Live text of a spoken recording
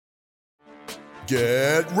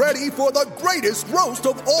Get ready for the greatest roast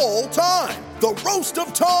of all time, the Roast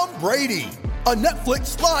of Tom Brady, a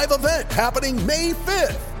Netflix live event happening May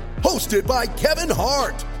 5th. Hosted by Kevin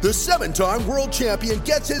Hart, the 7-time world champion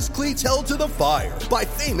gets his cleats held to the fire by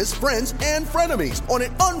famous friends and frenemies on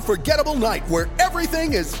an unforgettable night where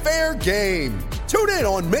everything is fair game. Tune in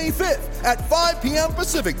on May 5th at 5 p.m.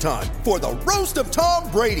 Pacific time for the Roast of Tom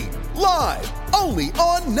Brady, live only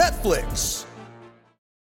on Netflix.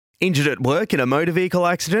 Injured at work in a motor vehicle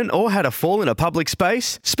accident or had a fall in a public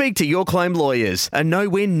space? Speak to Your Claim Lawyers, a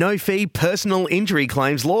no-win, no-fee personal injury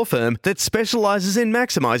claims law firm that specialises in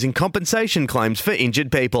maximising compensation claims for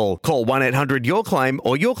injured people. Call 1-800-YOUR-CLAIM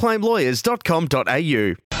or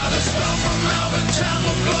yourclaimlawyers.com.au.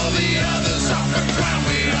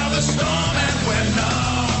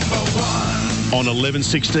 On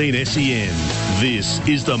 1116 SEN, this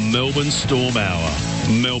is the Melbourne Storm Hour.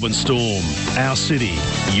 Melbourne Storm, our city,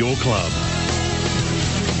 your club.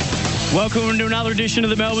 Welcome to another edition of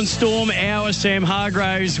the Melbourne Storm Hour. Sam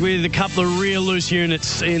Hargraves with a couple of real loose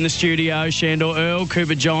units in the studio. Shandor Earl,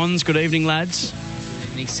 Cooper Johns. Good evening, lads. Good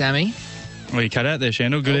evening, Sammy. Well, you cut out there,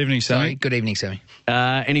 Shandor. Good evening, Sammy. Sorry. Good evening, Sammy.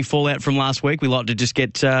 Any fallout from last week? We like to just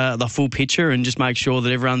get the full picture and just make sure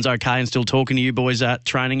that everyone's okay and still talking to you boys at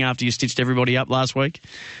training after you stitched everybody up last week.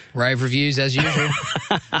 Rave reviews as usual.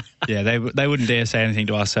 Yeah, they wouldn't dare say anything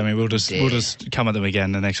to us, Sammy. We'll just come at them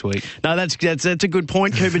again the next week. No, that's a good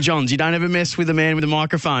point, Cooper Johns. You don't ever mess with a man with a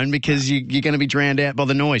microphone because you're going to be drowned out by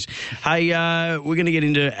the noise. Hey, we're going to get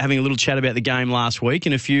into having a little chat about the game last week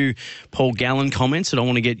and a few Paul Gallen comments that I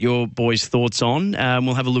want to get your boys' thoughts on.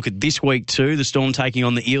 We'll have a look at this week too, the Storm taking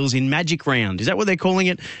on the Eels in Magic Round. Is that what they're calling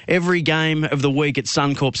it? Every game of the week at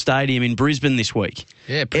Suncorp Stadium in Brisbane this week.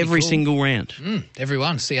 Yeah, pretty Every cool. single round.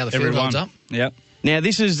 Everyone. See how the field holds up. Yep. Now,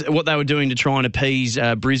 this is what they were doing to try and appease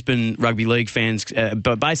Brisbane Rugby League fans,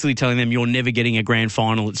 but basically telling them you're never getting a grand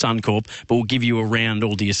final at Suncorp, but we'll give you a round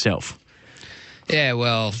all to yourself. Yeah,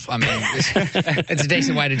 well, I mean, it's a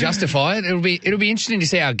decent way to justify it. It'll be interesting to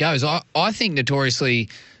see how it goes. I think notoriously,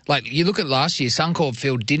 like you look at last year, Suncorp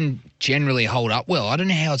Field didn't generally hold up well. I don't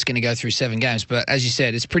know how it's going to go through 7 games, but as you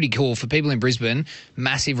said, it's pretty cool for people in Brisbane,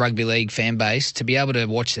 massive rugby league fan base, to be able to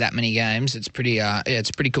watch that many games. It's pretty, it's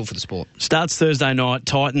pretty cool for the sport. Starts Thursday night,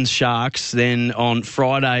 Titans, Sharks. Then on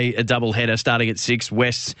Friday, a doubleheader starting at 6,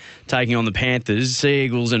 Wests taking on the Panthers, Sea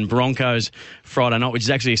Eagles and Broncos Friday night, which is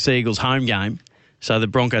actually a Sea Eagles home game. So the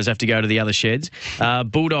Broncos have to go to the other sheds.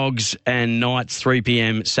 Bulldogs and Knights, 3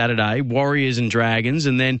 p.m. Saturday. Warriors and Dragons.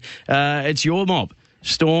 And then it's your mob.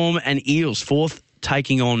 Storm and Eels, 4th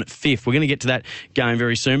taking on 5th. We're going to get to that game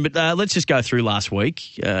very soon. But let's just go through last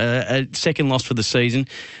week. A second loss for the season.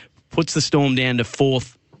 Puts the Storm down to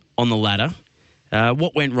 4th on the ladder.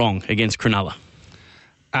 What went wrong against Cronulla?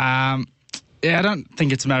 Yeah, I don't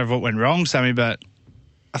think it's a matter of what went wrong, Sammy, but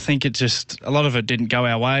I think it just, a lot of it didn't go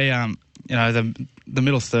our way. You know, the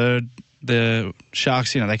middle third, the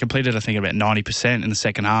Sharks, you know, they completed, I think, about 90% in the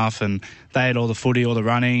second half, and they had all the footy, all the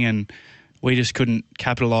running, and we just couldn't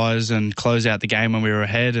capitalise and close out the game when we were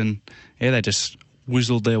ahead, and, yeah, they just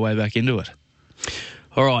whizzled their way back into it.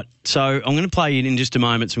 All right, so I'm going to play you in just a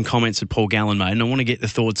moment some comments that Paul Gallen made, and I want to get the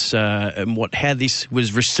thoughts on how this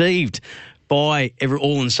was received by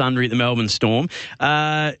all and sundry at the Melbourne Storm.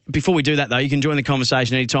 Before we do that, though, you can join the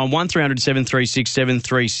conversation anytime. 1300 736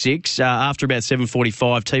 736. After about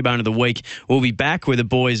 7:45, T-Bone of the Week. We'll be back where the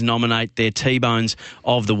boys nominate their T-Bones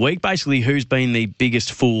of the week. Basically, who's been the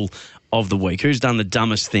biggest fool of the week? Who's done the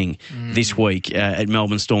dumbest thing this week at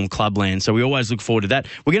Melbourne Storm Clubland? So we always look forward to that.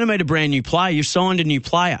 We're going to meet a brand new player. You've signed a new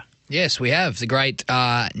player. Yes, we have. The great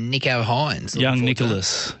Nico Hines. Young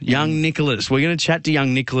Nicholas. Young Nicholas. We're going to chat to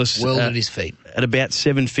young Nicholas. World at his feet. At about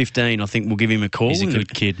 7:15, I think we'll give him a call. He's a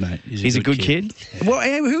good kid, mate. He's a good kid? Yeah. Well,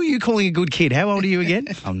 who are you calling a good kid? How old are you again?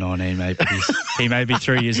 I'm 19, mate, but he may be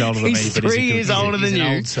 3 years older than me. He's but he's 3 years older than you,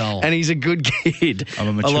 old soul. and he's a good kid. I'm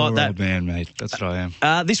a mature like old man, mate. That's what I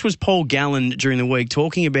am. This was Paul Gallen during the week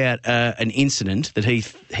talking about an incident that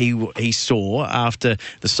he saw after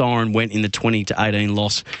the siren went in the 20-18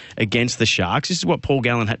 loss against the Sharks. This is what Paul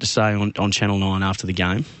Gallen had to say on Channel 9 after the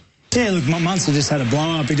game. Yeah, look, Munster just had a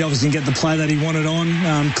blow-up. He obviously didn't get the play that he wanted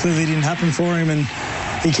on. Clearly didn't happen for him, and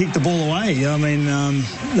he kicked the ball away. I mean,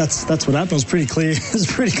 that's what happened. It was pretty clear. It was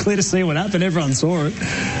pretty clear to see what happened. Everyone saw it.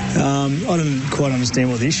 I didn't quite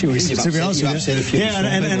understand what the issue is, to be honest with you. Yeah,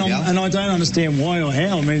 and I don't understand why or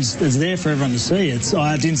how. I mean, it's there for everyone to see.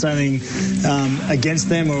 I didn't say anything against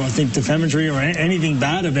them or I think defamatory or anything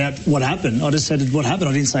bad about what happened. I just said what happened.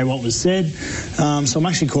 I didn't say what was said. So I'm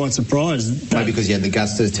actually quite surprised. Maybe because you had the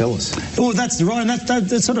guts to tell us. Well, that's right, and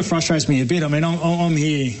that sort of frustrates me a bit. I mean, I'm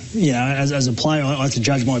here, you know, as a player, I have to judge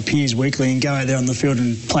judge my peers weekly and go out there on the field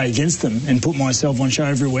and play against them and put myself on show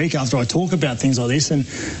every week after I talk about things like this. And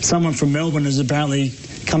someone from Melbourne has apparently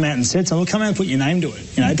come out and said something. Well, come out and put your name to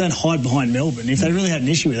it. You know, don't hide behind Melbourne. If they really had an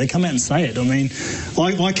issue with it, they come out and say it. I mean,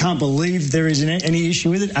 I can't believe there is any issue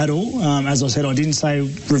with it at all. As I said, I didn't say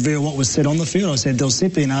reveal what was said on the field. I said there was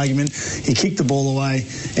simply an argument. He kicked the ball away,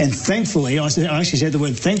 and thankfully, I actually said the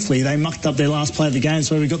word thankfully, they mucked up their last play of the game,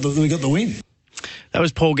 so we got the win. That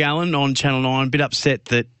was Paul Gallen on Channel 9. A bit upset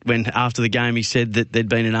that when after the game he said that there'd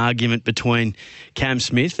been an argument between Cam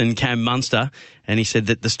Smith and Cam Munster, and he said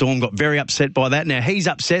that the Storm got very upset by that. Now he's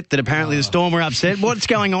upset that apparently the Storm were upset. What's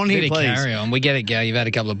going on here, please? Carry on. We get it, Gal. You've had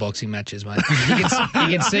a couple of boxing matches, mate. You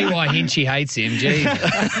can see why Hinchy hates him. Jeez.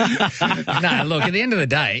 No, look, at the end of the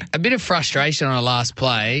day, a bit of frustration on a last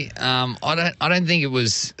play. I don't think it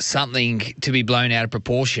was something to be blown out of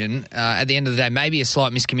proportion. At the end of the day, maybe a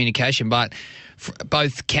slight miscommunication, but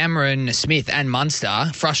both Cameron Smith and Munster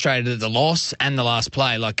frustrated at the loss and the last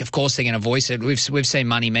play. Like, of course, they're going to voice it. We've seen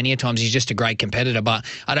Money many a times. He's just a great competitor, but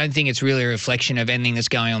I don't think it's really a reflection of anything that's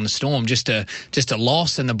going on in the Storm. Just a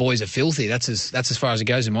loss, and the boys are filthy. That's as far as it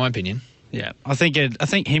goes, in my opinion. Yeah, I think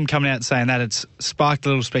him coming out and saying that, it's sparked a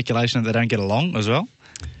little speculation that they don't get along as well.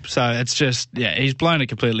 So it's just, he's blown it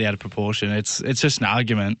completely out of proportion. It's just an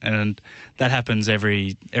argument, and that happens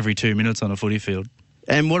every 2 minutes on a footy field.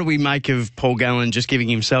 And what do we make of Paul Gallen just giving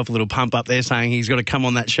himself a little pump up there, saying he's got to come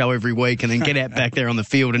on that show every week and then get out back there on the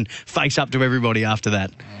field and face up to everybody after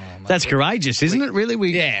that? That's courageous, isn't it, really?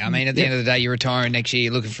 I mean, at the end of the day, you're retiring next year,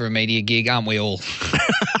 you're looking for a media gig, aren't we all?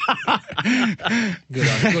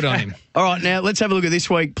 Good on him. All right, now let's have a look at this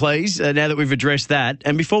week, please, now that we've addressed that.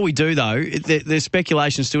 And before we do, though, the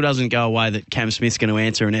speculation still doesn't go away that Cam Smith's going to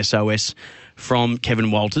answer an SOS from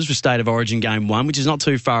Kevin Walters for State of Origin Game 1, which is not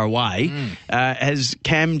too far away. Has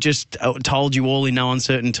Cam just told you all in no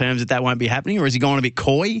uncertain terms that won't be happening, or has he gone a bit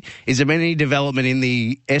coy? Is there been any development in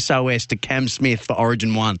the SOS to Cam Smith for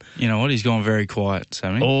Origin 1? You know what? He's gone very quiet,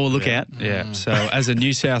 Sammy. Oh, look out. Yeah. So as a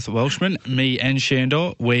New South Welshman, me and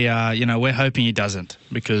Shandor, we're hoping he doesn't,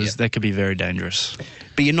 because that could be very dangerous.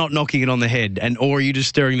 But you're not knocking it on the head, or are you just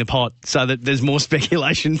stirring the pot so that there's more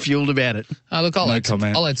speculation fueled about it? Look, I'll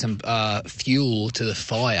add some fuel to the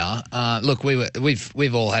fire. Look,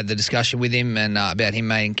 we've all had the discussion with him and about him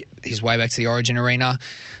making his way back to the Origin arena.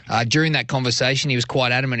 During that conversation, he was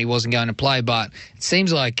quite adamant he wasn't going to play, but it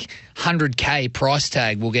seems like 100K price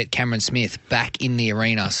tag will get Cameron Smith back in the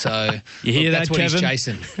arena. So you hear that's that, what Kevin? he's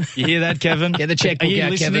chasing. You hear that, Kevin? Get the checkbook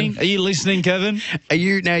out, Kevin. Are you listening, Kevin?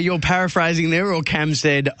 You're paraphrasing there, or Cam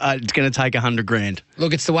said it's going to take $100,000?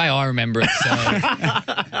 Look, it's the way I remember it,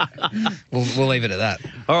 so we'll leave it at that.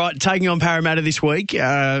 All right, taking on Parramatta this week.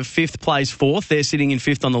 Fifth plays fourth. They're sitting in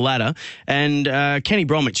fifth on the ladder. And Kenny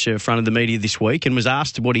Bromwich fronted the media this week and was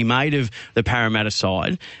asked what he made of the Parramatta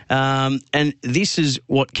side. And this is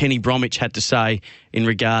what Kenny Bromwich had to say in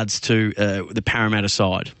regards to the Parramatta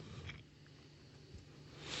side,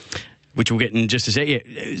 which we'll get in just a sec.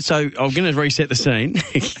 Yeah. So I'm going to reset the scene.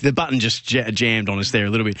 The button just jammed on us there a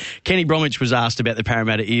little bit. Kenny Bromwich was asked about the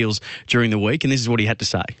Parramatta Eels during the week, and this is what he had to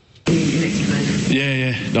say.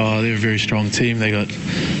 Yeah. Oh, they're a very strong team. They got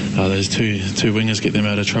those two wingers, get them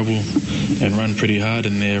out of trouble and run pretty hard,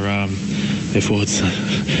 and their forwards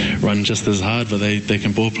run just as hard, but they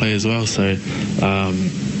can ball play as well. So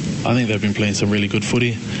I think they've been playing some really good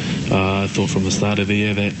footy. I thought from the start of the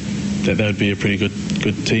year that would be a pretty good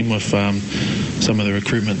team with some of the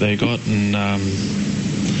recruitment they got, and I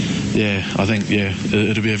think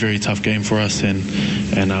it'll be a very tough game for us, and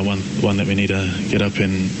one that we need to get up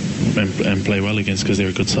and play well against, because they're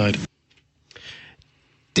a good side.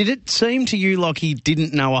 Did it seem to you like he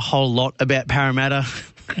didn't know a whole lot about Parramatta?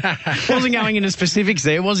 Wasn't going into specifics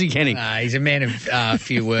there, was he, Kenny? He's a man of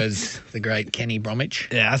few words, the great Kenny Bromwich.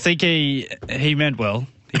 Yeah, I think he meant well.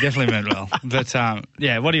 He definitely meant well. But,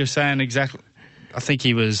 what he was saying exactly, I think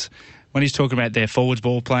he was, when he's talking about their forwards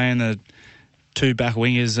ball playing, the two back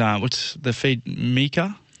wingers, what's the feed,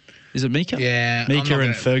 Mika? Is it Mika? Yeah. Mika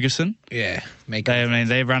and Ferguson. Yeah, Mika.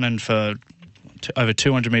 They're running for over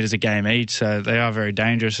 200 metres a game each, so they are very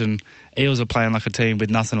dangerous, and Eels are playing like a team with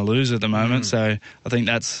nothing to lose at the moment, so I think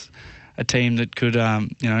that's a team that could,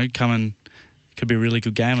 come and could be a really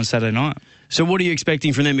good game on Saturday night. So what are you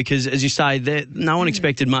expecting from them? Because, as you say, no one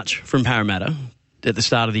expected much from Parramatta. at the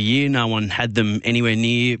start of the year. No one had them anywhere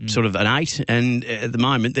near sort of an 8, and at the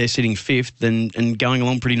moment they're sitting 5th and going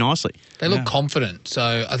along pretty nicely. They look confident,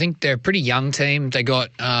 so I think they're a pretty young team. They got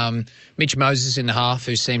Mitch Moses in the half,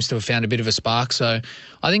 who seems to have found a bit of a spark. So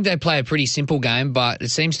I think they play a pretty simple game, but it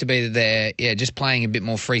seems to be that they're just playing a bit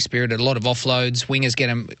more free-spirited. A lot of offloads. Wingers get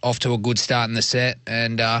them off to a good start in the set,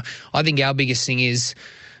 and I think our biggest thing is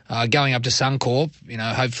going up to Suncorp.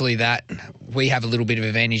 Hopefully that we have a little bit of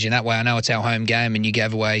advantage in that way. I know it's our home game, and you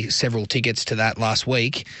gave away several tickets to that last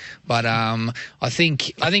week, but I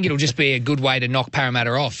think it'll just be a good way to knock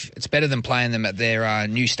Parramatta off. It's better than playing them at their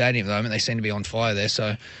new stadium at the moment. They seem to be on fire there,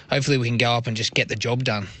 so hopefully we can go up and just get the job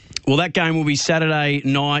done. Well, that game will be Saturday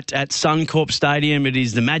night at Suncorp Stadium. It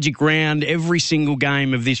is the Magic Round. Every single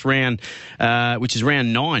game of this round, which is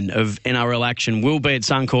round 9 of NRL action, will be at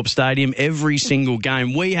Suncorp Stadium. Every single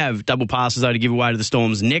game. We have double passes, though, to give away to the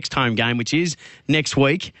Storm's next home game, which is next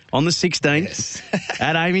week on the 16th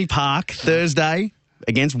at Amy Park, Thursday,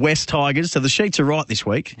 against West Tigers. So the sheets are right this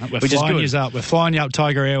week, which is good. We're flying you up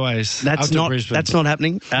Tiger Airways. That's not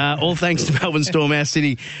happening. All thanks to Melbourne Storm, our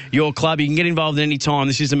city, your club. You can get involved at any time.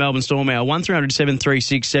 This is the Melbourne Storm Hour, 1300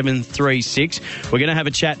 736 736. We're going to have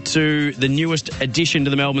a chat to the newest addition to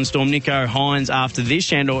the Melbourne Storm, Nicho Hynes, after this.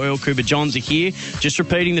 Shandor Earl, Cooper Johns are here. Just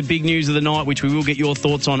repeating the big news of the night, which we will get your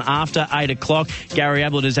thoughts on after 8 o'clock. Gary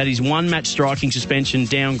Ablett has had his one-match striking suspension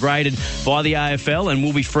downgraded by the AFL and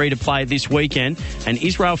will be free to play this weekend. And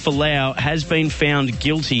Israel Folau has been found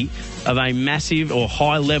guilty of a massive or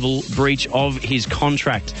high-level breach of his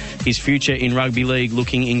contract. His future in rugby league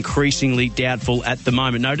looking increasingly doubtful at the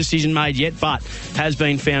moment. No decision made yet, but has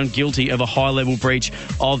been found guilty of a high-level breach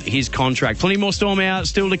of his contract. Plenty more Storm Hour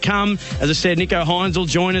still to come. As I said, Nicho Hynes will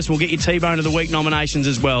join us. We'll get your T-Bone of the Week nominations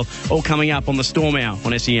as well, all coming up on the Storm Hour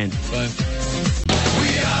on SEN. We are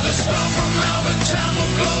the Storm from Melbourne town.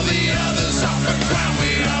 We'll blow the others off the ground.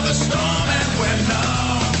 We are the Storm and we're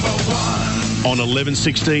number 1. On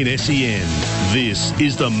 1116 SEN, this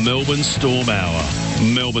is the Melbourne Storm Hour.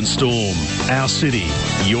 Melbourne Storm, our city,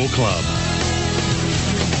 your club.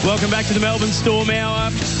 Welcome back to the Melbourne Storm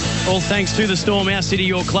Hour. All thanks to the Storm, our city,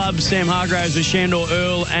 your club. Sam Hargraves with Shandor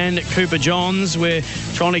Earl and Cooper Johns. We're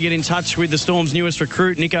trying to get in touch with the Storm's newest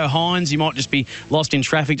recruit, Nicho Hynes. He might just be lost in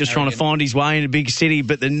traffic, just trying to find his way in a big city.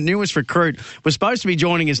 But the newest recruit was supposed to be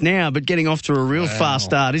joining us now, but getting off to a real fast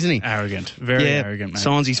start, isn't he? Arrogant. Very arrogant, mate.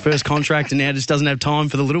 Signs his first contract and now just doesn't have time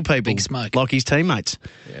for the little people. Big smoke. Like his teammates.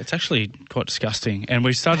 Yeah, it's actually quite disgusting. And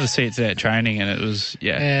we started to see it today at training, and it was,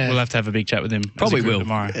 we'll have to have a big chat with him. Probably will.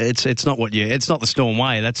 Tomorrow. It's not it's not the Storm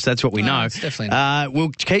way. That's what we know. It's definitely not. We'll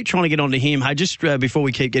keep trying to get on to him. Hey, just before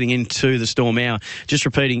we keep getting into the Storm Hour, just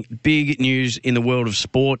repeating big news in the world of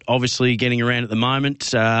sport, obviously getting around at the moment.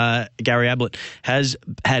 Gary Ablett has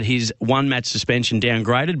had his one-match suspension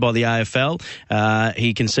downgraded by the AFL.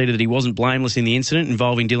 He conceded that he wasn't blameless in the incident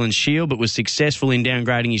involving Dylan Shield, but was successful in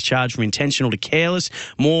downgrading his charge from intentional to careless.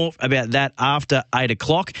 More about that after 8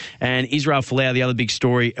 o'clock. And Israel Folau, the other big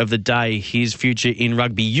story of the day, his future in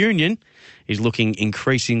rugby union is looking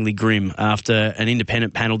increasingly grim after an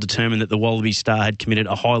independent panel determined that the Wallaby star had committed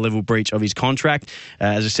a high-level breach of his contract.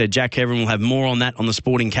 As I said, Jack Heverin will have more on that on the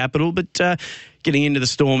Sporting Capital, but getting into the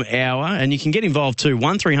Storm Hour, and you can get involved too,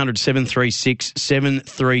 1300 736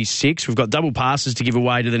 736. We've got double passes to give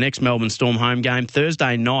away to the next Melbourne Storm home game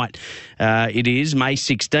Thursday night. It is May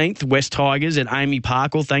 16th, West Tigers at Amy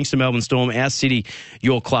Park. All thanks to Melbourne Storm, our city,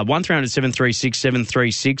 your club. 1300 736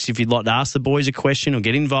 736. If you'd like to ask the boys a question or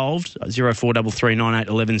get involved, 0433 98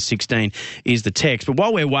 11 16 is the text. But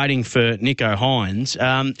while we're waiting for Nicho Hynes,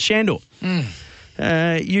 Shandor.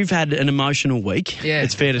 You've had an emotional week,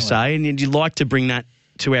 it's fair to say, and you'd like to bring that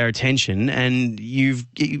to our attention, and you've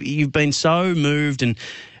been so moved, and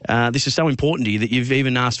this is so important to you that you've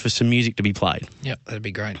even asked for some music to be played. Yep, that'd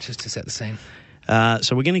be great, just to set the scene.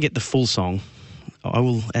 So we're going to get the full song. I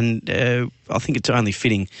think it's only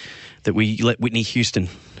fitting that we let Whitney Houston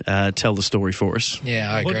tell the story for us.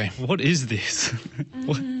 Yeah, I agree. What is this?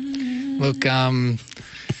 Look,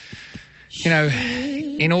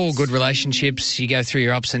 in all good relationships, you go through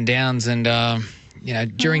your ups and downs, and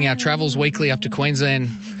during our travels weekly up to Queensland,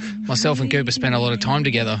 myself and Cooper spend a lot of time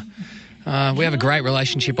together. We have a great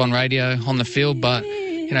relationship on radio, on the field, but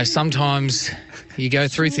sometimes you go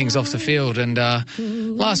through things off the field. And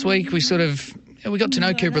last week we we got to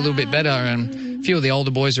know Cooper a little bit better, and a few of the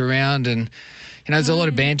older boys are around, and there's a lot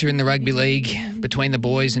of banter in the rugby league between the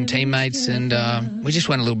boys and teammates, and we just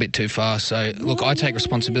went a little bit too far. So, look, I take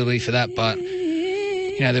responsibility for that, but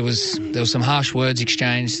there was some harsh words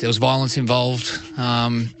exchanged. There was violence involved,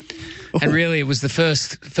 and really it was the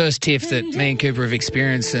first tiff that me and Cooper have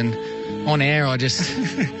experienced. And on air, I just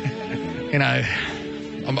you know,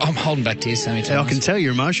 I'm holding back tears, Sammy. I can tell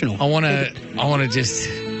you're emotional. I want to just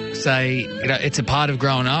say, you know, it's a part of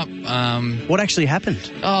growing up. What actually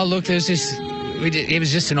happened? Oh, look, it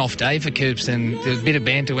was just an off day for Coops, and there was a bit of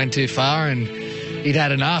banter went too far, and he'd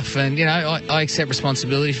had enough. And, you know, I accept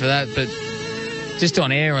responsibility for that, but just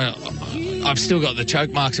on air, I've still got the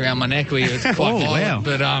choke marks around my neck where it's quite violent. Wow.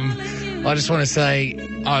 But I just want to say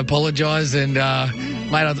I apologise, and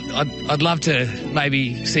mate, I'd love to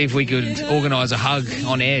maybe see if we could organise a hug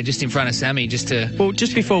on air just in front of Sammy, just to... Well,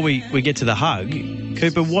 just before we get to the hug,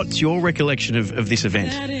 Cooper, what's your recollection of this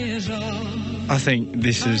event? I think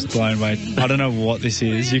this is blown away. I don't know what this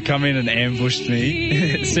is. You come in and ambushed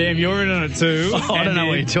me. Sam, you're in on it too. Oh, I don't know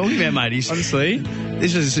what you're talking about, mate. Honestly,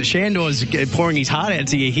 this is Shandor's pouring his heart out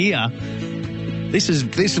to you here. This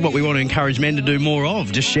is what we want to encourage men to do more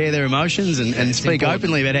of. Just share their emotions and speak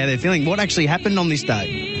openly about how they're feeling. What actually happened on this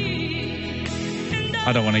day?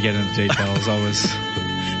 I don't want to get into details.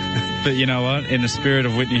 But you know what? In the spirit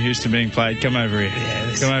of Whitney Houston being played, come over here.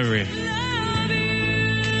 Yeah, come over here.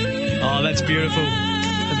 Oh, that's beautiful.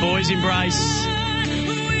 The boys embrace.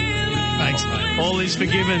 Thanks, mate. All is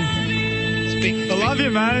forgiven. I love you,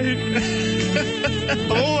 mate.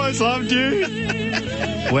 I've always loved you.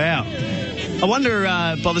 Wow. I wonder,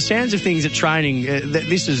 by the sounds of things at training, that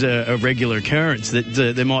this is a regular occurrence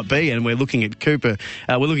that there might be, and we're looking at Cooper.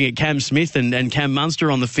 We're looking at Cam Smith and Cam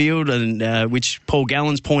Munster on the field, and which Paul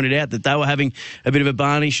Gallens pointed out that they were having a bit of a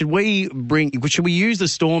barney. Should we use the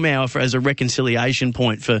Storm Hour as a reconciliation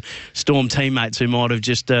point for Storm teammates who might have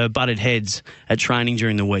just butted heads at training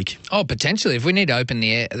during the week? Oh, potentially. If we need to open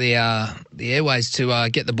the airways to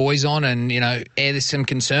get the boys on and, you know, air some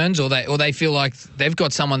concerns, or they feel like they've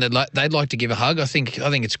got someone that they'd like to give a hug, I think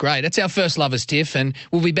it's great. It's our first lovers tiff, and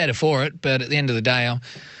we'll be better for it. But at the end of the day,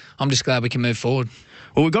 I'm just glad we can move forward.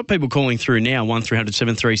 Well, we've got people calling through now, 1300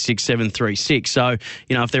 736 736. So,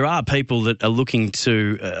 you know, if there are people that are looking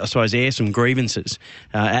to, I suppose, air some grievances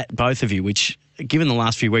at both of you, which, given the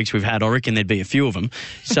last few weeks we've had, I reckon there'd be a few of them.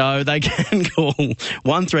 So they can call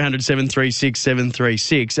 1300 736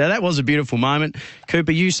 736. That was a beautiful moment.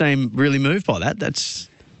 Cooper, you seem really moved by that.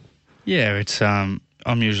 Yeah, it's...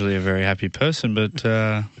 I'm usually a very happy person, but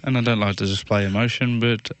and I don't like to display emotion,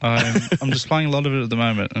 but I'm displaying a lot of it at the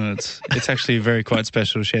moment, and it's actually very quite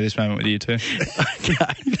special to share this moment with you too. Okay,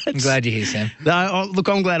 I'm glad you're here, Sam. No, look,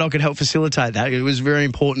 I'm glad I could help facilitate that. It was very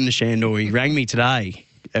important to Shandor. He rang me today,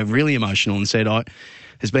 really emotional, and said,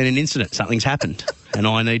 there's been an incident, something's happened, and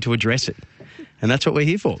I need to address it. And that's what we're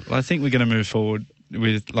here for. Well, I think we're going to move forward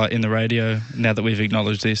with, like, in the radio now that we've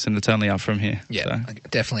acknowledged this, and it's only up from here. Yeah, so. I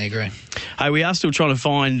definitely agree. Hey, we are still trying to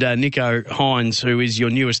find Nico Hines, who is your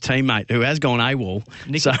newest teammate, who has gone AWOL.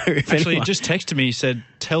 Nick so actually just texted me, he said,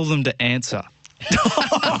 tell them to answer.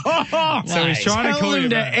 So he's trying to call you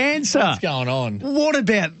to answer. What's going on? What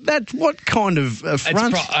about that? What kind of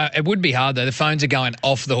affront? It would be hard, though. The phones are going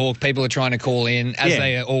off the hook. People are trying to call in, as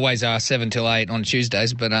they always are, 7 till 8 on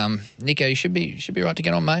Tuesdays. But Nico, you should be right to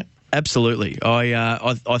get on, mate. Absolutely.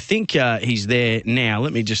 I think he's there now.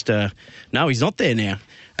 Let me just... no, he's not there now.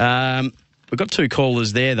 We've got two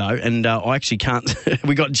callers there, though, and I actually can't...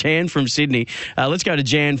 we got Jan from Sydney. Let's go to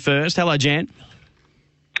Jan first. Hello, Jan.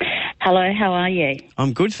 Hello, how are you?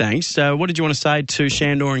 I'm good, thanks. What did you want to say to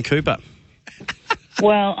Shandor and Cooper?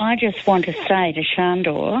 Well, I just want to say to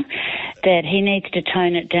Shandor that he needs to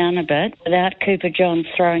tone it down a bit. Without Cooper Johns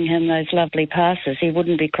throwing him those lovely passes, he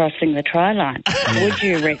wouldn't be crossing the try line. Would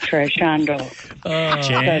you, Retro Shandor?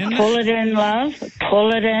 Jan? So pull it in, love.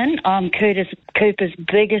 Pull it in. I'm Cooper's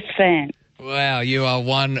biggest fan. Wow, you are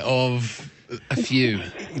one of a few.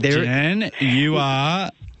 Jan,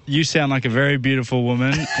 you sound like a very beautiful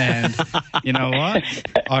woman, and you know what?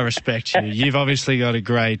 I respect you. You've obviously got a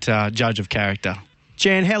great judge of character.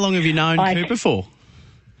 Jan, how long have you known Cooper for?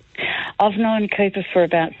 I've known Cooper for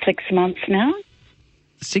about 6 months now.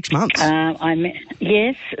 6 months?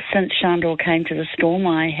 Yes, since Shandor came to the Storm,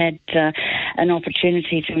 I had an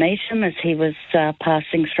opportunity to meet him as he was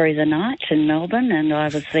passing through the night in Melbourne, and I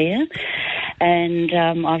was there. And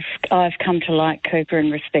I've come to like Cooper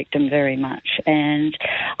and respect him very much. And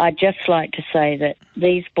I'd just like to say that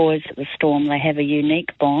these boys at the Storm, they have a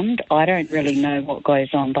unique bond. I don't really know what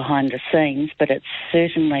goes on behind the scenes, but it's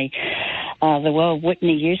certainly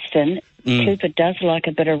Whitney Houston. Cooper does like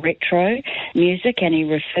a bit of retro music, and he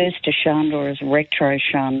refers to Shandor as Retro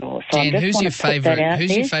Shandor. So Dan, who's your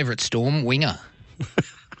favourite Storm winger?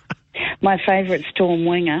 My favourite Storm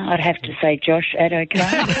winger, I'd have to say Josh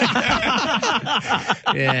Adokar.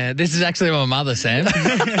 Yeah, this is actually my mother, Sam.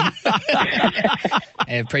 I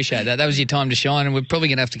appreciate that. That was your time to shine, and we're probably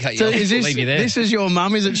going to have to cut you off. Leave you there. This is your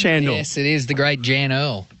mum, is it, Shandor? Yes, it is, the great Jan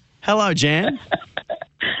Earl. Hello, Jan.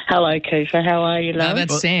 Hello, Cooper. How are you, love? No,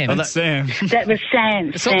 that's Sam. Oh, that's Sam. That was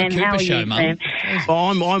Sam. It's not the Sam, Cooper how are show, you, Mum. Sam?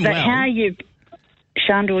 I'm But well. how are you?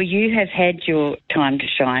 Shandor, you have had your time to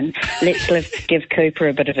shine. Let's give Cooper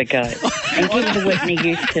a bit of a go. And give the Whitney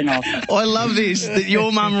Houston off. I love this, that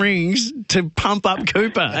your mum rings to pump up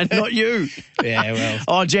Cooper and not you. Yeah, well.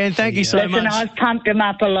 Oh, Jan, thank you so Listen, much. I've pumped him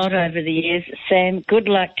up a lot over the years. Sam, good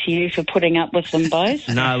luck to you for putting up with them both.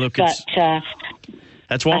 No, look, But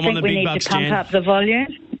that's why I I'm on think the we big need bucks, to pump Jan. up the volume.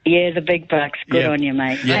 Yeah, the big bucks. Good Yeah. on you,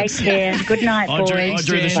 mate. Yeah. Take care. Good night, I boys.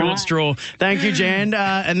 drew the Jan. short straw. Thank you, Jan.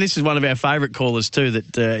 And this is one of our favourite callers too.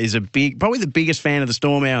 That is probably the biggest fan of the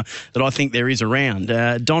Storm Hour that I think there is around.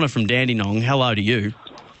 Donna from Dandenong. Hello to you.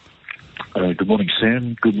 Good morning,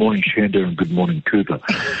 Sam. Good morning, Shanda, and good morning, Cooper.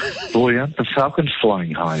 Boy, aren't the Falcons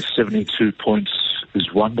flying high? 72 points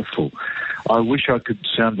is wonderful. I wish I could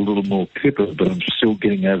sound a little more Cooper, but I'm still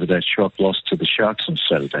getting over that shock loss to the Sharks on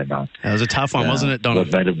Saturday night. That was a tough one, wasn't it, Donna?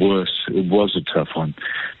 What made it worse, it was a tough one.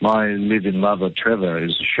 My live-in lover, Trevor,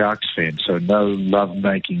 is a Sharks fan, so no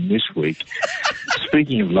love-making this week.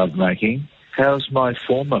 Speaking of love-making, how's my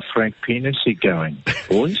former Frank Penisy going,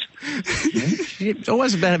 boys? You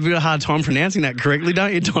always have a hard time pronouncing that correctly,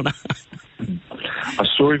 don't you, Donna? I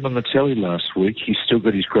saw him on the telly last week. He's still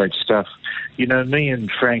got his great stuff. You know, me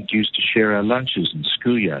and Frank used to share our lunches in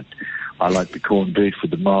schoolyard. I like the corned beef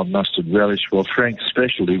with the mild mustard relish, while Frank's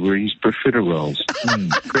specialty were his profiteroles.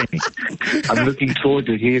 Creamy. I'm looking forward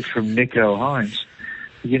to hear from Nico Hines.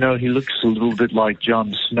 You know, he looks a little bit like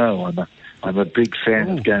Jon Snow. I'm a big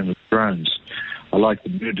fan of Game of Thrones. I like the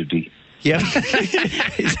nudity. Yeah.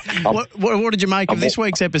 what did you make of this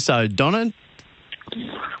week's episode, Donna?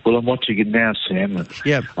 Well, I'm watching it now, Sam.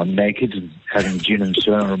 Yeah. I'm naked and having gin and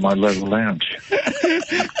soda in my local lounge.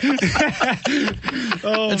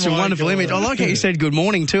 That's a wonderful image. I like how you said good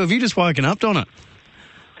morning too. Have you just woken up, Donna?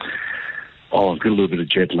 Oh, I've got a little bit of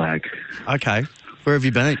jet lag. Okay. Where have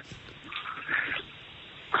you been?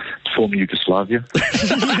 Former Yugoslavia.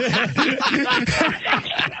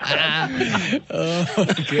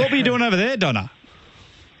 What were you doing over there, Donna?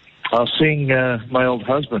 I was seeing my old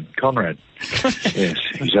husband, Conrad. Yes,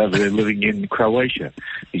 he's over there living in Croatia.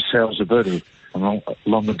 He sails a boat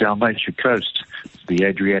along the Dalmatia coast, the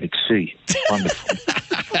Adriatic Sea. Wonderful.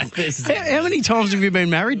 How many times have you been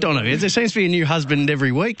married, Donna? There seems to be a new husband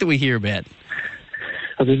every week that we hear about.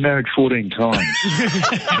 I've been married 14 times.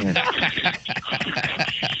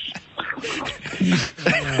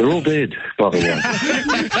 They're all dead, by the way.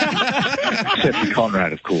 Except for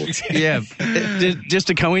Conrad, of course. Yeah. Just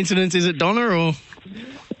a coincidence, is it, Donna, or...?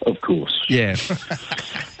 Of course. Yeah.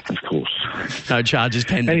 Of course. No charges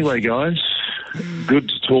pending. Anyway, guys, good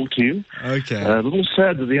to talk to you. Okay. A little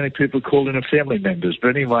sad that the only people called in are family members,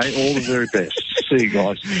 but anyway, all the very best. See you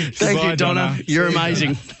guys. Thank Goodbye, you, Donna. Donna. You're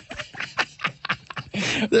amazing.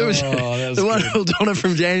 There was that was the wonderful Donna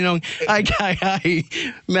from Dandenong, a.k.a.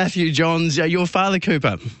 Matthew Johns, your father,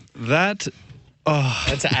 Cooper. That,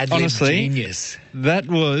 That's an ad-lib honestly, genius. that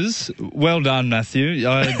was well done, Matthew.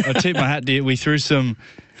 I tip my hat to you. We threw you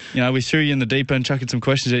in the deep end, chucking some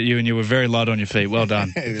questions at you, and you were very light on your feet. Well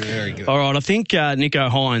done. Very good. All right, I think Nico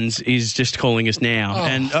Hines is just calling us now. Oh,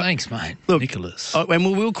 and thanks, mate. Look, Nicholas. And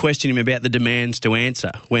we'll question him about the demands to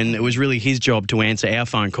answer when it was really his job to answer our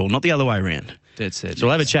phone call, not the other way around. That's it. So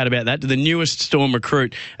we'll have a chat about that. To the newest Storm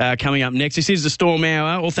recruit coming up next. This is the Storm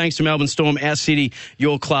Hour. All thanks to Melbourne Storm, our city,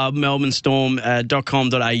 your club,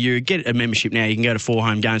 melbournestorm.com.au. Get a membership now. You can go to 4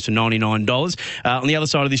 home games for $99. On the other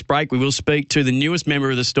side of this break, we will speak to the newest member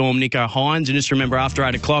of the Storm, Nico Hines. And just remember, after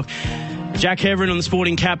 8 o'clock, Jack Heverin on the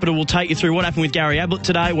Sporting Capital will take you through what happened with Gary Ablett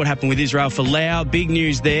today, what happened with Israel Folau. Big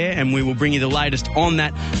news there, and we will bring you the latest on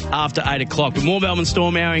that after 8 o'clock. But more Melbourne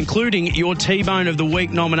Storm Hour, including your T-Bone of the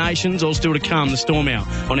Week nominations, all still to come. The Storm Hour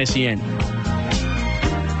on SEN.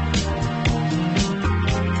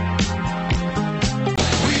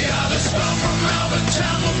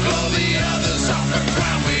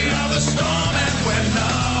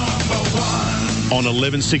 On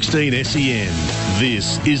 1116 SEN,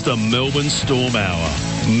 this is the Melbourne Storm Hour.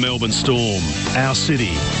 Melbourne Storm, our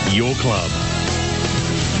city, your club.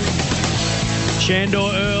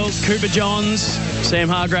 Shandor Earls, Cooper Johns, Sam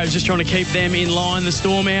Hargraves just trying to keep them in line. The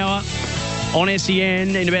Storm Hour on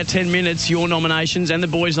SEN in about 10 minutes. Your nominations and the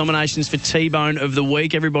boys' nominations for T-Bone of the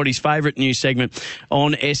Week. Everybody's favourite news segment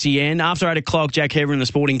on SEN. After 8 o'clock, Jack Heverin and the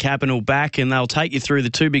Sporting Capital back, and they'll take you through the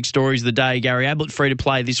two big stories of the day. Gary Ablett free to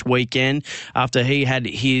play this weekend after he had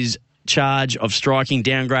his charge of striking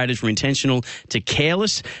downgraded from intentional to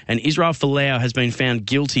careless, and Israel Folau has been found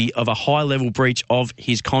guilty of a high-level breach of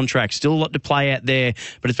his contract. Still a lot to play out there,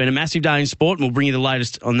 but it's been a massive day in sport, and we'll bring you the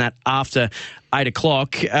latest on that after 8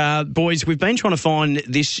 o'clock. Boys, we've been trying to find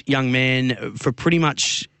this young man for pretty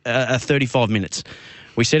much 35 minutes.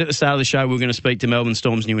 We said at the start of the show we were going to speak to Melbourne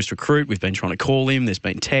Storm's newest recruit. We've been trying to call him. There's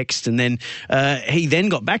been text. And then he then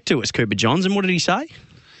got back to us, Cooper Johns. And what did he say?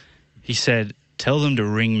 He said, tell them to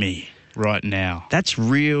ring me right now. That's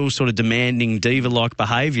real sort of demanding diva-like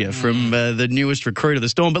behaviour from the newest recruit of the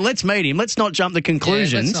Storm. But let's meet him. Let's not jump to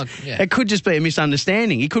conclusions. It could just be a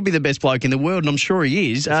misunderstanding. He could be the best bloke in the world, and I'm sure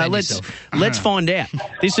he is. Let's find out.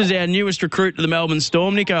 This is our newest recruit to the Melbourne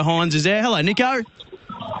Storm. Nicho Hynes is there. Hello, Nicho.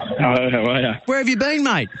 Hello, how are you? Where have you been,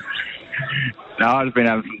 mate? No, I've just been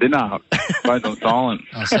having some dinner. Phone's on silent.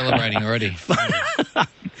 Oh, celebrating already.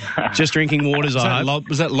 Just drinking waters, I hope.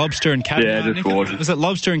 Was that lobster and caviar? Yeah, just waters. Was it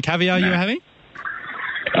lobster and caviar you were having?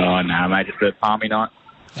 Oh, no, mate, just a palmy night.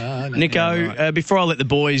 Nicho, before I let the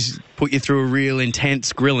boys put you through a real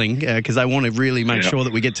intense grilling, because they want to really make sure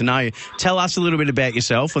that we get to know you, tell us a little bit about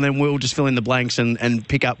yourself, and then we'll just fill in the blanks and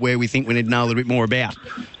pick up where we think we need to know a little bit more about.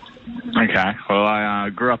 Okay, well, I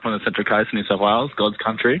grew up on the Central Coast of New South Wales, God's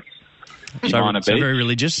country. So very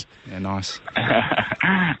religious. Yeah, nice.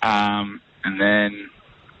 And then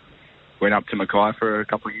went up to Mackay for a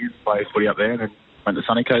couple of years, played footy up there, and then went to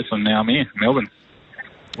Sunny Coast, and now I'm here, Melbourne.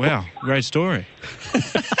 Wow, great story.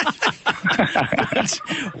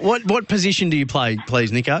 What position do you play,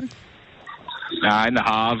 please, Nicho? In the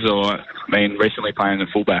halves, or recently playing the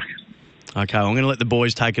fullback. Okay, I'm going to let the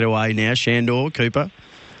boys take it away now. Shandor, Cooper.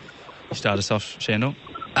 Start us off, Shandor.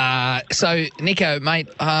 So, Nicho, mate,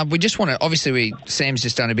 we just want to, obviously Sam's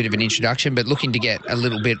just done a bit of an introduction, but looking to get a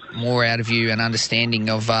little bit more out of you, an understanding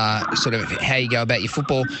of sort of how you go about your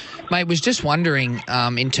football. Mate, was just wondering,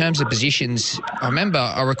 in terms of positions,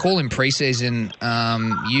 I recall in pre-season,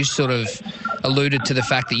 you sort of alluded to the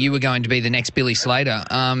fact that you were going to be the next Billy Slater.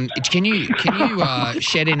 Can you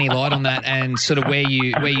shed any light on that and sort of where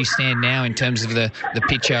you stand now in terms of the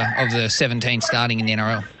picture of the 17 starting in the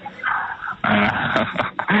NRL?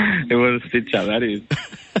 It was a stitch-up, that is.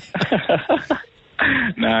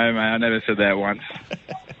 No, mate, I never said that once.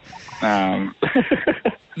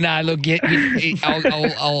 No, look,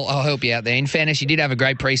 I'll help you out there. In fairness, you did have a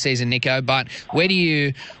great pre-season, Nicho, but what are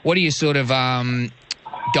your sort of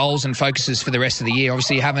goals and focuses for the rest of the year?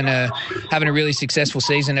 Obviously, you're having a really successful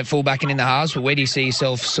season at fullback and in the halves, but where do you see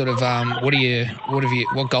yourself sort of,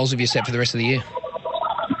 what goals have you set for the rest of the year?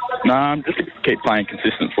 No, just keep playing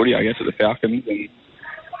consistent footy, I guess, at the Falcons, and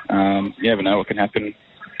you never know what can happen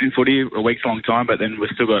in footy. A week's a long time, but then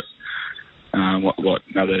we've still got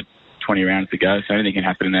another 20 rounds to go, so anything can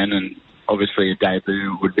happen then. And obviously, a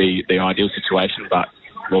debut would be the ideal situation, but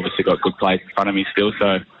we've obviously got good players in front of me still,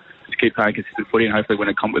 so just keep playing consistent footy and hopefully win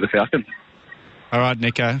a comp with the Falcons. All right,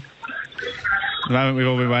 Nicho. The moment we've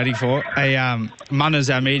all been waiting for. Munners,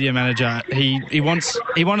 our media manager, he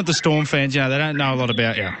wanted the Storm fans, they don't know a lot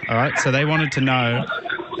about you, all right? So they wanted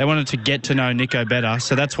to get to know Nicho better.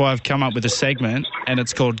 So that's why I've come up with a segment, and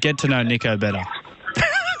it's called Get to Know Nicho Better.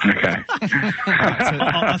 Okay.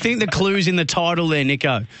 I think the clue's in the title there,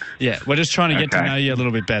 Nicho. Yeah, we're just trying to get to know you a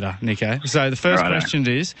little bit better, Nicho. So the first question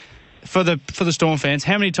is, for the Storm fans,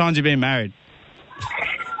 how many times have you been married?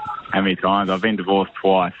 How many times? I've been divorced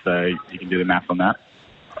twice, so you can do the math on that.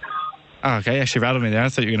 Oh, okay, you actually rattled me there. I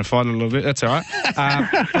thought you were going to fight a little bit. That's all right.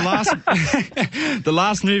 The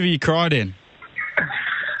last movie you cried in?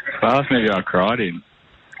 The last movie I cried in?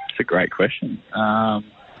 It's a great question. Don't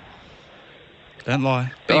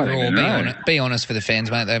lie. Be raw, be honest for the fans,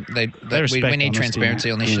 mate. We need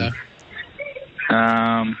transparency on this show.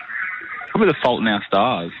 Probably The Fault in Our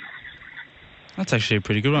Stars. That's actually a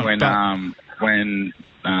pretty good one. When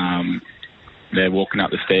they're walking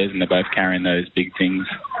up the stairs and they're both carrying those big things,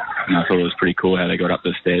 and I thought it was pretty cool how they got up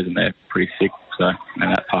the stairs and they're pretty sick, so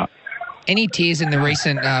and that part. Any tears in the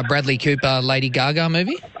recent Bradley Cooper Lady Gaga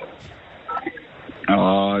movie?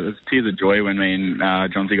 Oh, it was tears of joy when me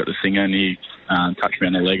and Johnsy got the singer and he touched me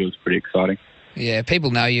on the leg. It was pretty exciting. Yeah,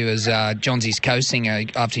 people know you as Johnsy's co-singer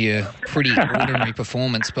after your pretty ordinary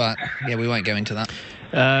performance, but yeah, we won't go into that.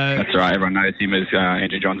 That's right. Everyone knows him as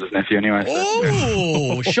Andrew Johns' nephew anyway. So.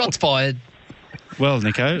 Oh, shots fired. Well,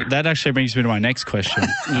 Nicho, that actually brings me to my next question.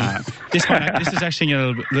 This is actually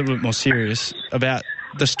a little bit more serious about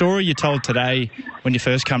the story you told today when you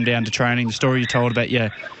first come down to training, the story you told about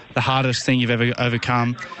the hardest thing you've ever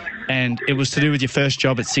overcome, and it was to do with your first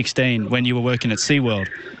job at 16 when you were working at SeaWorld.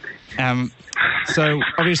 So,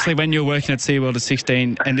 obviously, when you were working at SeaWorld at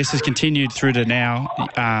 16, and this has continued through to now,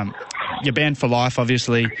 you're banned for life,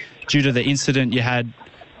 obviously, due to the incident you had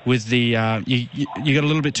with the you got a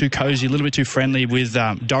little bit too cozy, a little bit too friendly with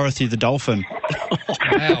Dorothy the dolphin.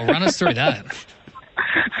 Wow, run us through that.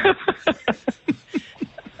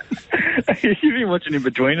 You've been watching In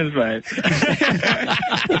Between Us, mate.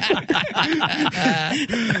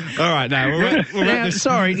 All right, now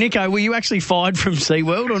sorry, Nico, were you actually fired from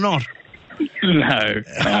SeaWorld or not? No,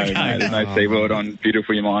 there's no SeaWorld on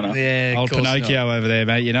beautiful Yamina. Yeah, Old Pinocchio over there,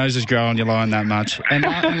 mate. Your nose is growing, you're lying that much. And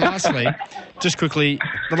lastly, just quickly,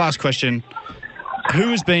 the last question. Who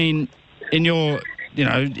has been, in your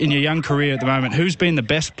young career at the moment, who's been the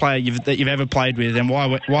best player that you've ever played with, and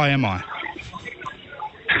why am I?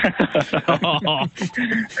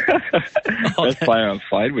 Best player I've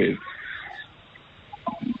played with.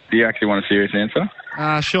 Do you actually want a serious answer?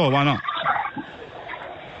 Sure, why not?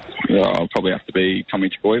 I'll probably have to be Tommy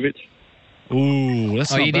Trbojevic. Ooh,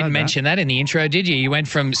 that's not you bad, didn't mention that in the intro, did you? You went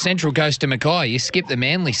from Central Coast to Mackay. You skipped the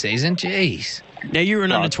Manly season. Jeez. Now, you were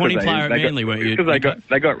an under-20 player at Manly, weren't you? Because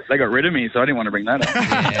they got rid of me, so I didn't want to bring that up.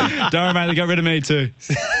 Yeah. Don't worry, mate, they got rid of me too.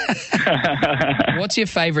 What's your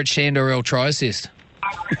favourite Shandor Earl try assist?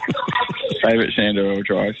 Favourite Shandor Earl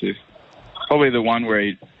try assist? Probably the one where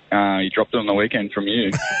he dropped it on the weekend from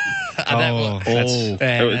you. That's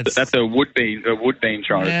a wood-bean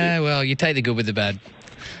try assist. Yeah, well, you take the good with the bad.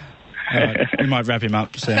 We might wrap him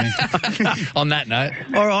up, Sammy. On that note.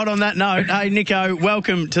 All right, on that note, hey, Nico,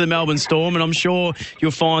 welcome to the Melbourne Storm, and I'm sure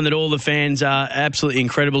you'll find that all the fans are absolutely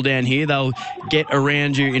incredible down here. They'll get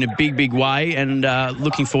around you in a big, big way, and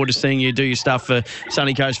looking forward to seeing you do your stuff for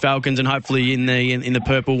Sunny Coast Falcons and hopefully in the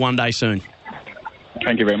purple one day soon.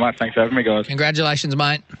 Thank you very much. Thanks for having me, guys. Congratulations,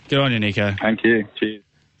 mate. Good on you, Nico. Thank you. Cheers.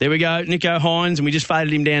 There we go, Nico Hines, and we just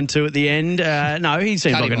faded him down too at the end. No, he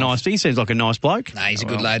seems like a nice bloke. Nah, he's a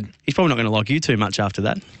good lad. He's probably not going to like you too much after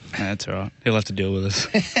that. That's all right. He'll have to deal with us.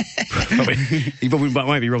 He probably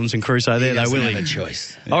won't be Robinson Crusoe there, though, will he? Have a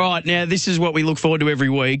choice. Yeah. All right, now this is what we look forward to every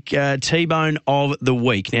week, T-Bone of the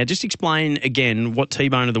Week. Now, just explain again what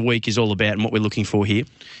T-Bone of the Week is all about and what we're looking for here.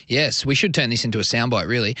 Yes, we should turn this into a soundbite,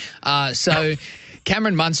 really. So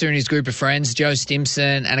Cameron Munster and his group of friends, Joe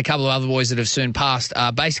Stimson and a couple of other boys that have soon passed,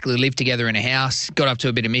 basically lived together in a house, got up to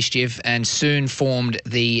a bit of mischief, and soon formed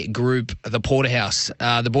the group, the Porterhouse.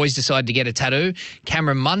 The boys decided to get a tattoo.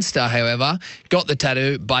 Cameron Munster, however, got the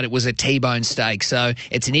tattoo, but it was a T-bone steak. So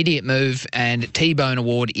it's an idiot move, and T-Bone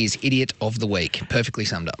Award is Idiot of the Week. Perfectly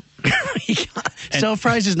summed up.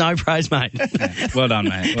 Self-praise is no praise, mate. Yeah. Well done,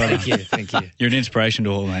 mate. Well done. Thank you. You're an inspiration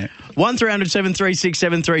to all, mate.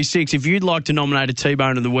 1300-736-736. If you'd like to nominate a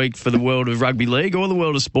T-Bone of the Week for the world of rugby league or the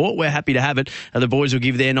world of sport, we're happy to have it. The boys will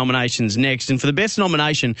give their nominations next. And for the best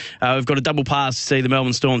nomination, we've got a double pass to see the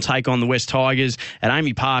Melbourne Storm take on the West Tigers at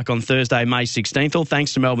Amy Park on Thursday, May 16th. All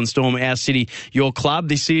thanks to Melbourne Storm, our city, your club.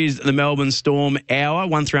 This is the Melbourne Storm Hour.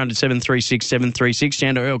 1300-736-736.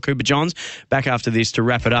 Shandor Earl, Cooper Johns, back after this to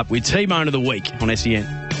wrap it up with T-Bone of the Week on SEN. We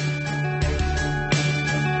are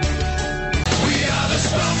the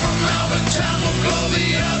Storm from Melbourne town. We'll blow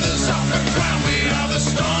the others off the ground. We are the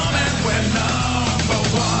Storm and we're number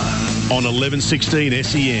one. On 11:16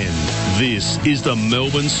 SEN, this is the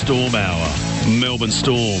Melbourne Storm Hour. Melbourne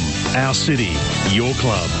Storm, our city, your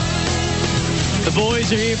club. The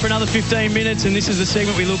boys are here for another 15 minutes, and this is the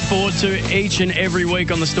segment we look forward to each and every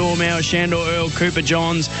week on the Storm Hour. Shandor Earl, Cooper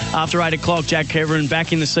Johns. After 8 o'clock, Jack Keverin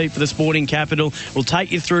back in the seat for the Sporting Capital. We'll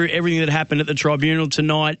take you through everything that happened at the tribunal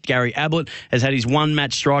tonight. Gary Ablett has had his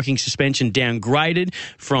one-match striking suspension downgraded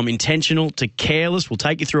from intentional to careless. We'll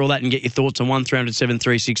take you through all that and get your thoughts on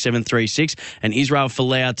 1300-736-736. And Israel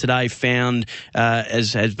Folau today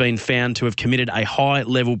has been found to have committed a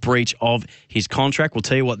high-level breach of his contract. We'll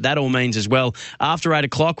tell you what that all means as well after 8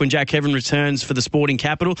 o'clock when Jack Keverin returns for the Sporting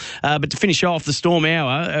Capital. But to finish off the Storm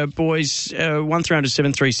Hour, boys,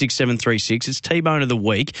 1300-736-736. It's T-Bone of the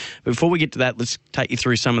Week. But before we get to that, let's take you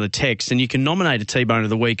through some of the texts. And you can nominate a T-Bone of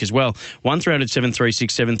the Week as well.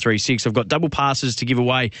 1300-736-736. I've got double passes to give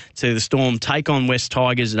away to the Storm take on West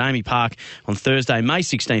Tigers at Amy Park on Thursday, May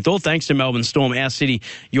 16th. All thanks to Melbourne Storm, our city,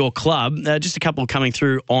 your club. Just a couple coming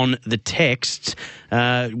through on the texts.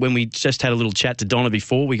 When we just had a little chat to Donna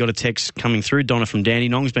before, we got a text coming through. Donna from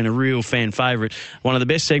Dandenong's been a real fan favourite. One of the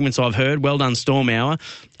best segments I've heard. Well done, Storm Hour.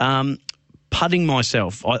 Putting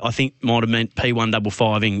myself, I think might have meant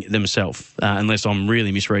P155ing themselves, unless I'm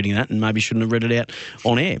really misreading that and maybe shouldn't have read it out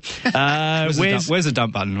on air. Where's the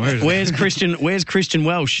dump button? Where's Christian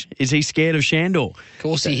Welsh? Is he scared of Shandor? Of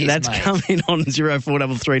course he is, That's mate. coming on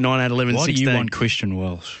 0433981116. Why do you want Christian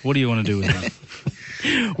Welsh? What do you want to do with him?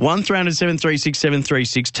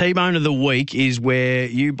 130736 T-Bone of the Week is where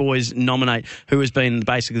you boys nominate who has been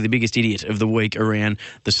basically the biggest idiot of the week around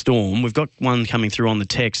the Storm. We've got one coming through on the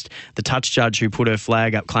text. The touch judge who put her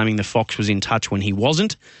flag up claiming the Fox was in touch when he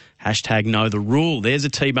wasn't. Hashtag know the rule. There's a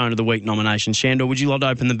T-Bone of the Week nomination. Shandor, would you like to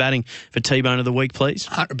open the batting for T-Bone of the Week, please?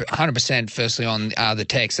 100%. Firstly, on the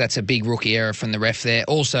text, that's a big rookie error from the ref there.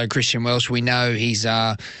 Also, Christian Welch, we know he's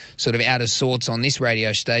sort of out of sorts on this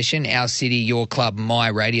radio station. Our city, your club, my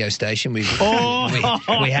radio station. We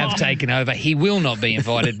have taken over. He will not be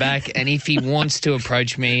invited back. And if he wants to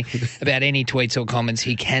approach me about any tweets or comments,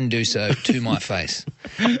 he can do so to my face.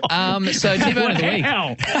 So, T-Bone of the Week.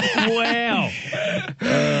 Wow.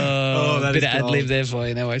 A bit of ad-lib there for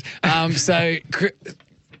you, no worries.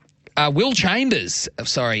 Will Chambers,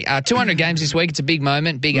 200 games this week. It's a big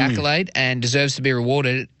moment, big accolade, and deserves to be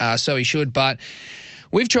rewarded, so he should. But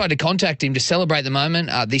we've tried to contact him to celebrate the moment.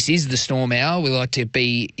 This is the Storm Hour. We like to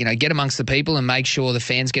get amongst the people and make sure the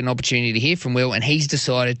fans get an opportunity to hear from Will, and he's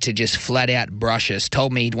decided to just flat out brush us.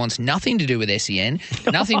 Told me he wants nothing to do with SEN,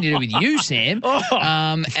 nothing to do with you, Sam,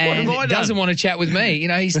 and doesn't want to chat with me.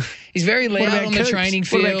 He's very loud on the training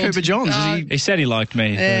field. What about Cooper Johns? He said he liked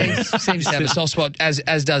me. He seems to have a soft spot,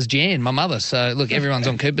 as does Jan, my mother. So, look, everyone's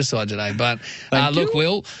on Cooper's side today. But, look,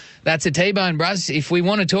 Will, that's a T-Bone, Bruz. If we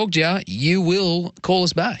want to talk to you, you will call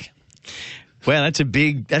us back. Wow, that's a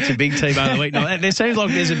big T-Bone of the Week. No, there seems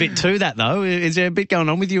like there's a bit to that, though. Is there a bit going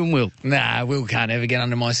on with you and Will? Nah, Will can't ever get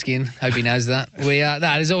under my skin. Hope he knows that.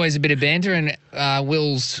 There's always a bit of banter, and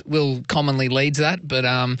Will commonly leads that. But,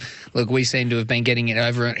 look, we seem to have been getting it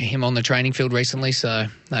over him on the training field recently, so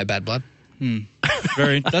no bad blood.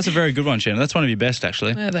 That's a very good one, Shannon. That's one of your best,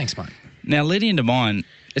 actually. Yeah, thanks, mate. Now, leading into mine,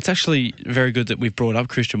 it's actually very good that we've brought up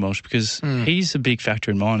Christian Welch because he's a big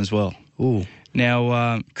factor in mine as well. Ooh.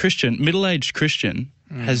 Now, middle-aged Christian,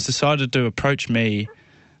 has decided to approach me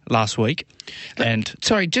last week. And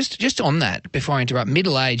sorry, just on that, before I interrupt,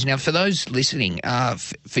 middle-aged. Now, for those listening,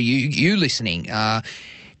 for you listening,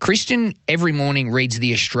 Christian every morning reads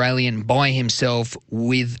The Australian by himself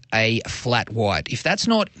with a flat white. If that's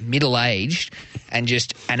not middle-aged and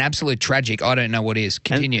just an absolute tragic, I don't know what is.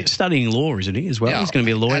 Continue. And studying law, isn't he, as well? He's going to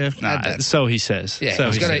be a lawyer. So he says. Yeah, so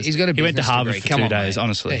he's got a he went to Harvard degree. for 2 days,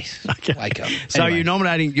 honestly. Okay. Wake up. So Anyway. you're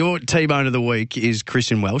nominating, your T-Bone of the Week is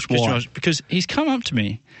Christian Welch. Why? Because he's come up to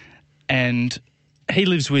me and he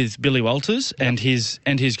lives with Billy Walters and his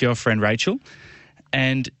girlfriend Rachel,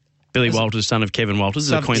 and Billy Walters, son of Kevin Walters,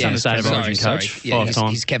 the Queensland State of Origin coach. Yeah,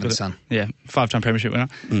 he's Kevin's son. Yeah, 5-time premiership winner.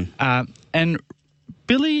 And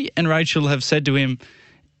Billy and Rachel have said to him,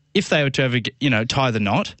 if they were to ever, tie the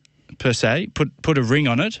knot, per se, put a ring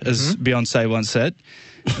on it, as Beyonce once said,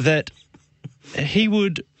 that it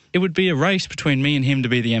would be a race between me and him to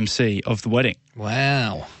be the MC of the wedding.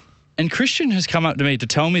 Wow. And Christian has come up to me to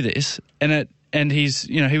tell me this, and he's,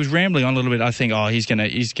 he was rambling on a little bit. I think, he's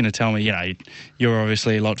gonna tell me, you're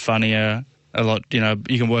obviously a lot funnier, a lot, you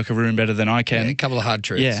can work a room better than I can. Yeah, a couple of hard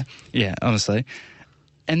truths. Yeah, honestly.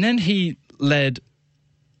 And then he led,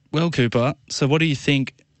 well, Cooper, so what do you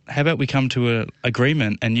think? How about we come to an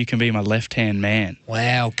agreement and you can be my left-hand man?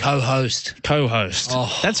 Wow, co-host.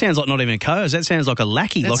 Oh. That sounds like not even a co-host. That sounds like a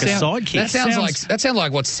lackey, a sidekick. That sounds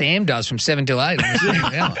like what Sam does from 7 till 8.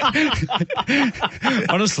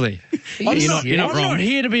 Honestly. You're not I'm wrong. not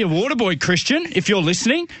here to be a water boy, Christian, if you're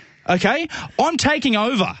listening, okay? I'm taking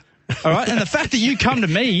over, all right? And the fact that you come to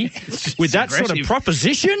me with that sort of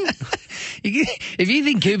proposition... If you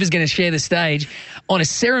think Cooper's going to share the stage on a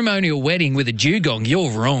ceremonial wedding with a dugong,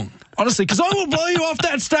 you're wrong. Honestly, because I will blow you off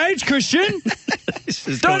that stage, Christian.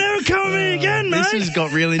 Don't ever come at me again, mate. This has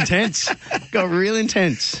got real intense.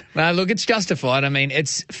 No, look, it's justified. I mean,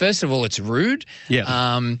 first of all, it's rude.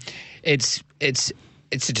 Yeah. It's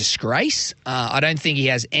a disgrace. I don't think he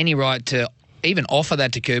has any right to even offer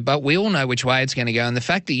that to Cooper. We all know which way it's going to go. And the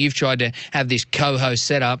fact that you've tried to have this co-host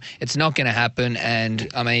set up, it's not going to happen.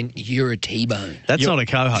 And, I mean, you're a T-Bone. That's not a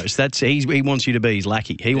co-host. He wants you to be his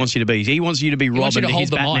lackey. He wants you to be Robin to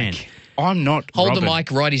his Batman. Mic. I'm not Hold Robin. the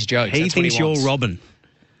mic, write his jokes. He That's thinks what he you're Robin.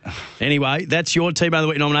 Anyway, that's your T-Bone of the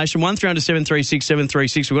Week nomination.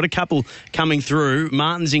 1300-736-736. We've got a couple coming through.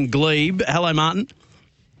 Martin's in Glebe. Hello, Martin.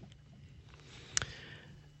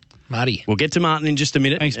 Marty. We'll get to Martin in just a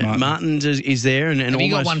minute. Thanks, Martin. Martin is there. And Have you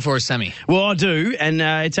got one for us, Sammy? Well, I do, and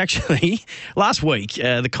it's actually last week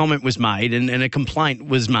the comment was made and a complaint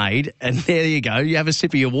was made, and there you go. You have a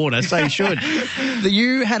sip of your water, so you should.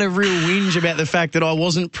 You had a real whinge about the fact that I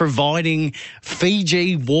wasn't providing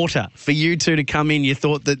Fiji water for you two to come in. You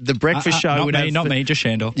thought that the breakfast show would have... Not me, just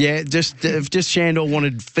Shandor. Yeah, just Shandor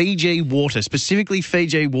wanted Fiji water, specifically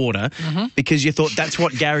Fiji water, because you thought that's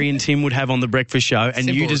what Gary and Tim would have on the breakfast show, and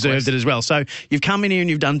Simple you deserved it as well. So you've come in here and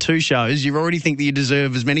you've done 2 shows. You already think that you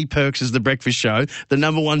deserve as many perks as the breakfast show, the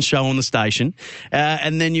number 1 show on the station,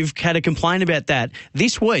 and then you've had a complaint about that.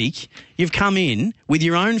 This week, you've come in with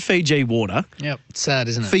your own Fiji water. Yep, sad,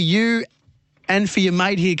 isn't it? For you and for your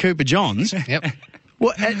mate here, Cooper Johns. Yep.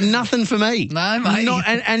 Well, nothing for me. No, mate.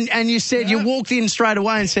 And you said, you walked in straight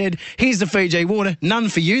away and said, here's the Fiji water. None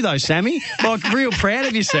for you, though, Sammy. Like, real proud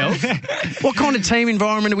of yourself. What kind of team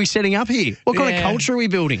environment are we setting up here? What kind of culture are we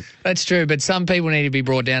building? That's true, but some people need to be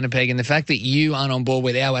brought down a peg, and the fact that you aren't on board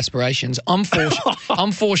with our aspirations, I'm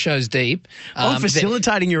 4 shows deep. I'm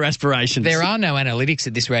facilitating your aspirations. There are no analytics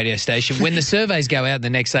at this radio station. When the surveys go out in the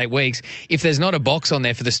next 8 weeks, if there's not a box on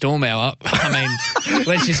there for the Storm Hour, I mean,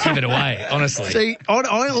 let's just give it away, honestly. See, all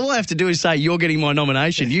I have to do is say you're getting my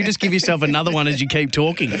nomination. You just give yourself another one as you keep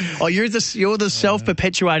talking. Oh, you're the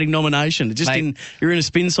self-perpetuating nomination. You're in a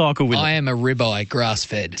spin cycle with it. I am a ribeye,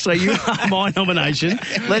 grass-fed. So you are my nomination.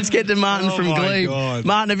 Let's get to Martin from Glebe. God.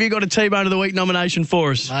 Martin, have you got a T-Bone of the Week nomination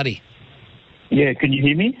for us? Marty. Yeah, can you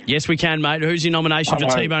hear me? Yes, we can, mate. Who's your nomination for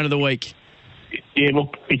T-Bone of the Week? Yeah,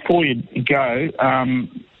 look, before you go,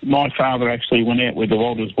 my father actually went out with the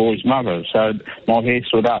Walters boy's mother, so my hair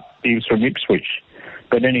stood up. He was from Ipswich.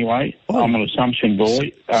 But anyway, I'm an Assumption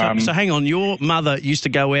boy. So hang on, your mother used to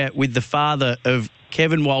go out with the father of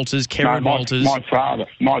Kevin Walters, Karen Walters. My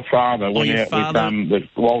father went out with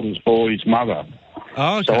the Walters boy's mother.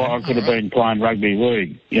 Oh, okay. So I could have been playing rugby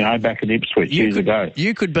league, back in Ipswich years ago.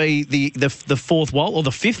 You could be the fourth or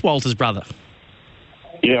the fifth Walters brother.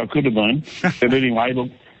 Yeah, I could have been. But anyway,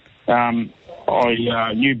 look,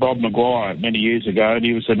 I knew Bob Maguire many years ago, and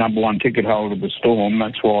he was the number 1 ticket holder of the Storm.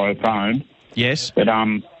 That's why I phoned. Yes. But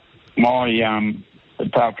apart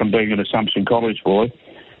from being an Assumption College boy,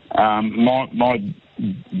 my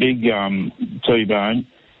big T-Bone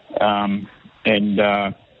and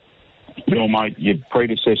your mate, your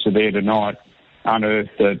predecessor there tonight,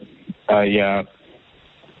 unearthed a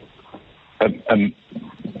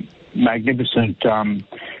magnificent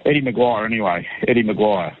Eddie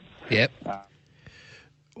Maguire. Yep.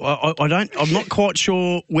 I'm not quite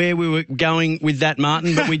sure where we were going with that,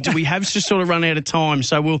 Martin, but we have just sort of run out of time,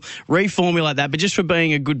 so we'll reformulate that. But just for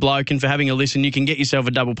being a good bloke and for having a listen, you can get yourself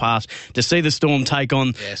a double pass to see the Storm take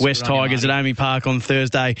on West Tigers at AAMI Park on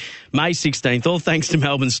Thursday, May 16th. All thanks to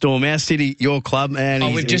Melbourne Storm, our city, your club.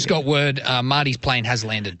 And we've just got word Marty's plane has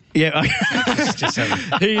landed. Yeah.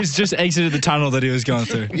 He's just exited the tunnel that he was going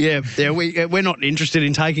through. Yeah, we're not interested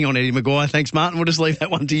in taking on Eddie Maguire. Thanks, Martin. We'll just leave that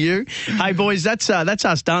one to you. Hey, boys, that's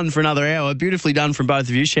us done for another hour. Beautifully done from both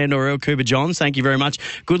of you. Shandor Earl, Cooper Johns, thank you very much.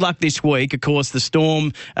 Good luck this week. Of course, the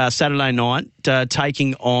Storm Saturday night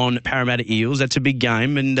taking on Parramatta Eels. That's a big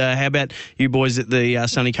game. And how about you boys at the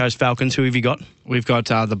Sunny Coast Falcons? Who have you got? We've got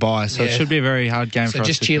the bye, so it should be a very hard game for us.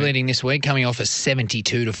 So just cheerleading this week, coming off a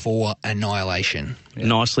 72-4 annihilation. Yeah.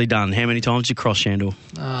 Nicely done. How many times did you cross, Shandor?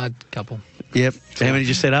 A couple. Yep. How many did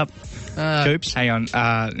you set up? Coops? Hang on.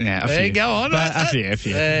 A few. Go on. A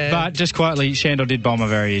few. But just quietly, Shandor did bomb a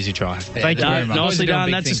very easy try. Thank you very much. Nicely done.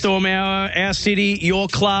 That's the Storm Hour. Our city, your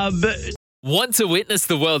club. Want to witness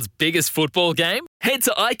the world's biggest football game? Head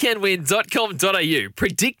to iCanWin.com.au,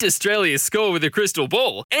 predict Australia's score with a crystal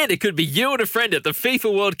ball, and it could be you and a friend at the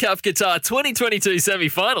FIFA World Cup Qatar 2022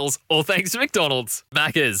 semi-finals, all thanks to McDonald's.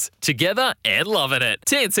 Maccas, together and loving it.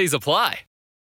 TNCs apply.